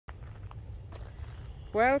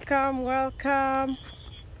Welcome, welcome.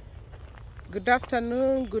 Good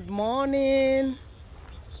afternoon, good morning,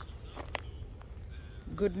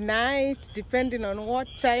 good night, depending on what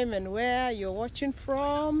time and where you're watching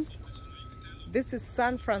from. This is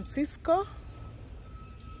San Francisco.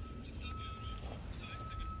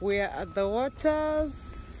 We are at the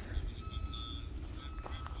waters,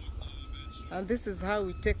 and this is how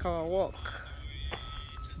we take our walk.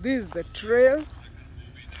 This is the trail.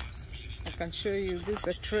 I can show you. This is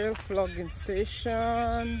the trail flogging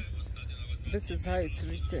station. This is how it's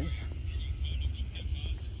written.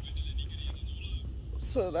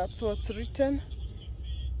 So that's what's written.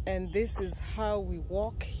 And this is how we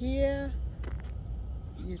walk here.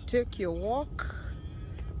 You take your walk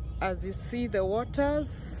as you see the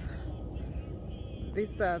waters.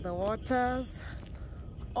 These are the waters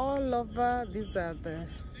all over. These are the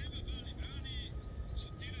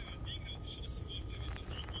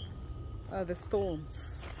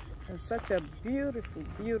stones, and such a beautiful,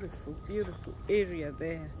 beautiful, beautiful area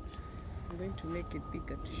there. I'm going to make it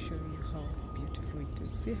bigger to show you how beautiful it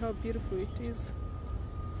is. See how beautiful it is?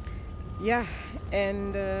 Yeah,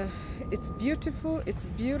 and it's beautiful. It's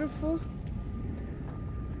beautiful.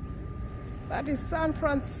 That is San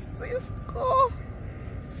Francisco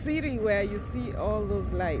City, where you see all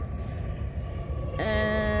those lights.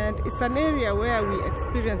 And it's an area where we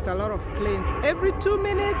experience a lot of planes. Every 2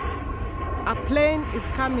 minutes, a plane is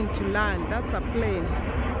coming to land. That's a plane.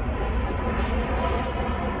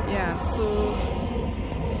 Yeah, so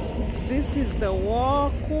this is the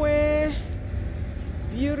walkway.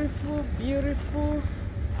 Beautiful, beautiful.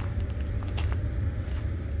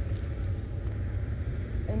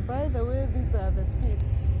 And by the way, these are the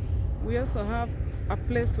seats. We also have a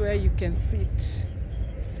place where you can sit.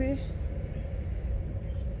 See?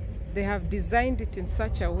 They have designed it in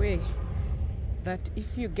such a way that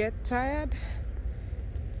if you get tired,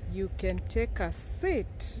 you can take a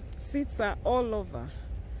seat. Seats are all over.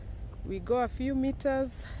 We go a few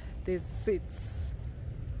meters, there's seats.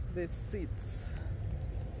 There's seats.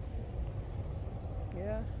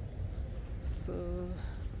 Yeah. So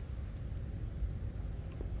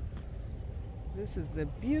this is the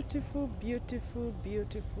beautiful, beautiful,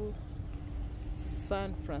 beautiful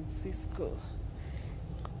San Francisco.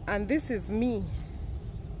 And this is me.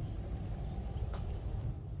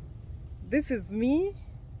 This is me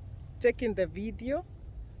taking the video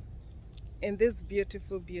in this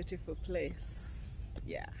beautiful, beautiful place.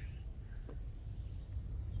 Yeah.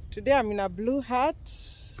 Today I'm in a blue hat.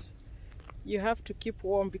 You have to keep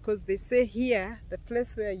warm because they say here, the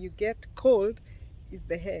place where you get cold is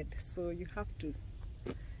the head. So you have to.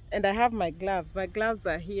 And I have my gloves. My gloves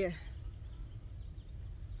are here.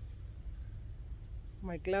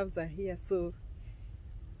 My gloves are here. So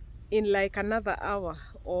in like another hour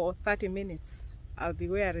or 30 minutes, I'll be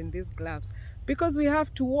wearing these gloves because we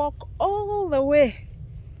have to walk all the way.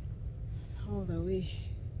 All the way.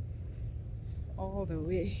 All the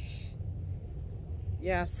way.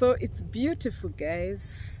 Yeah, so it's beautiful,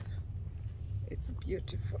 guys. It's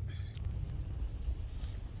beautiful.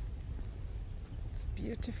 It's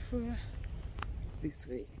beautiful. This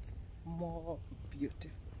way, it's more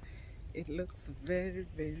beautiful. It looks very,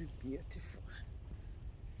 very beautiful.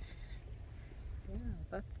 Yeah,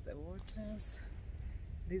 that's the waters.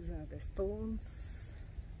 These are the stones.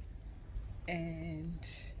 And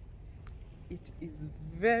it is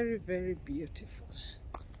very, very beautiful.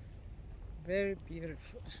 Very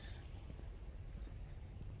beautiful.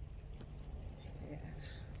 Yeah.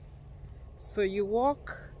 So you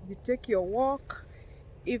walk, you take your walk,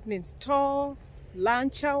 evening stroll,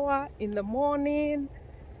 lunch hour, in the morning.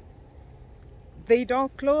 They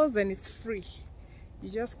don't close and it's free. You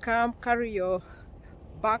just come, carry your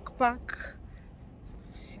backpack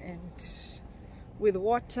and with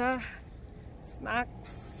water,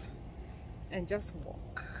 snacks, and just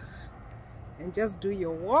walk. And just do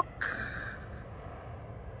your walk.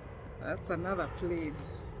 That's another plane.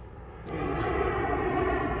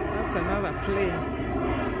 That's another plane.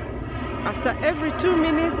 After every 2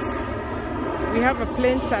 minutes, we have a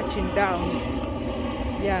plane touching down.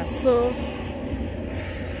 Yeah, so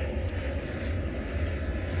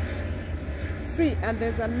see, and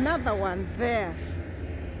there's another one there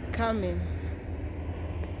coming.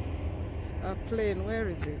 A plane, where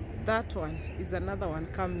is it? That one is another one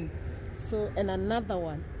coming. So, and another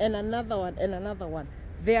one, and another one, and another one.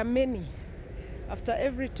 There are many. After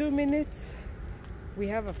every 2 minutes, we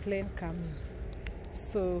have a plane coming.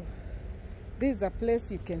 So, this is a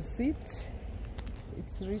place you can sit.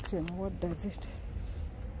 It's written, what does it?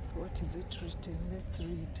 What is it written? Let's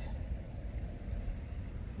read.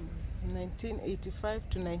 1985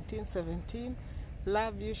 to 1917,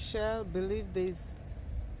 Love you shall believe there is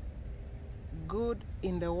good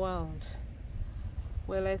in the world.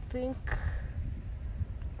 Well, I think,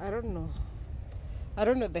 I don't know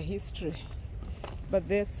the history, but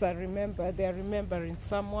that's they are remembering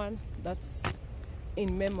someone, that's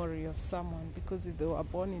in memory of someone, because if they were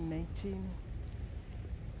born in 18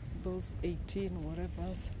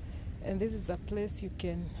 whatever. And this is a place you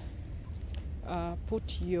can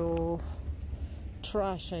put your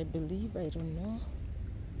trash, I believe, I don't know.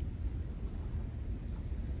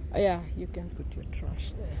 Yeah, you can put your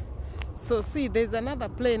trash there. So see, there's another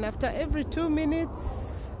plane. After every 2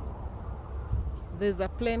 minutes there's a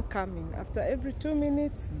plane coming. After every 2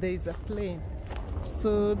 minutes there's a plane.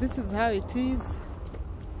 So this is how it is,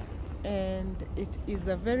 and it is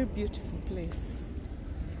a very beautiful place.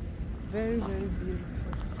 Very, very beautiful.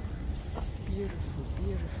 Beautiful,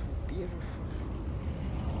 beautiful, beautiful,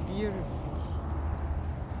 beautiful.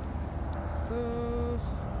 So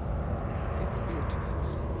it's beautiful.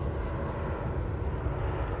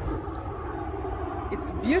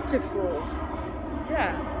 It's beautiful.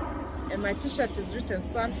 Yeah. And my t-shirt is written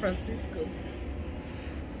San Francisco.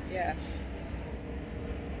 Yeah.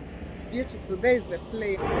 It's beautiful. There is the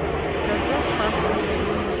plane. It has just passed.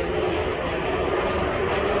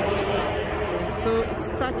 So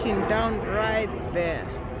it's touching down right there.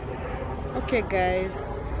 Okay guys,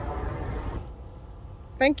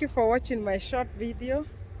 thank you for watching my short video.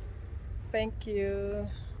 Thank you.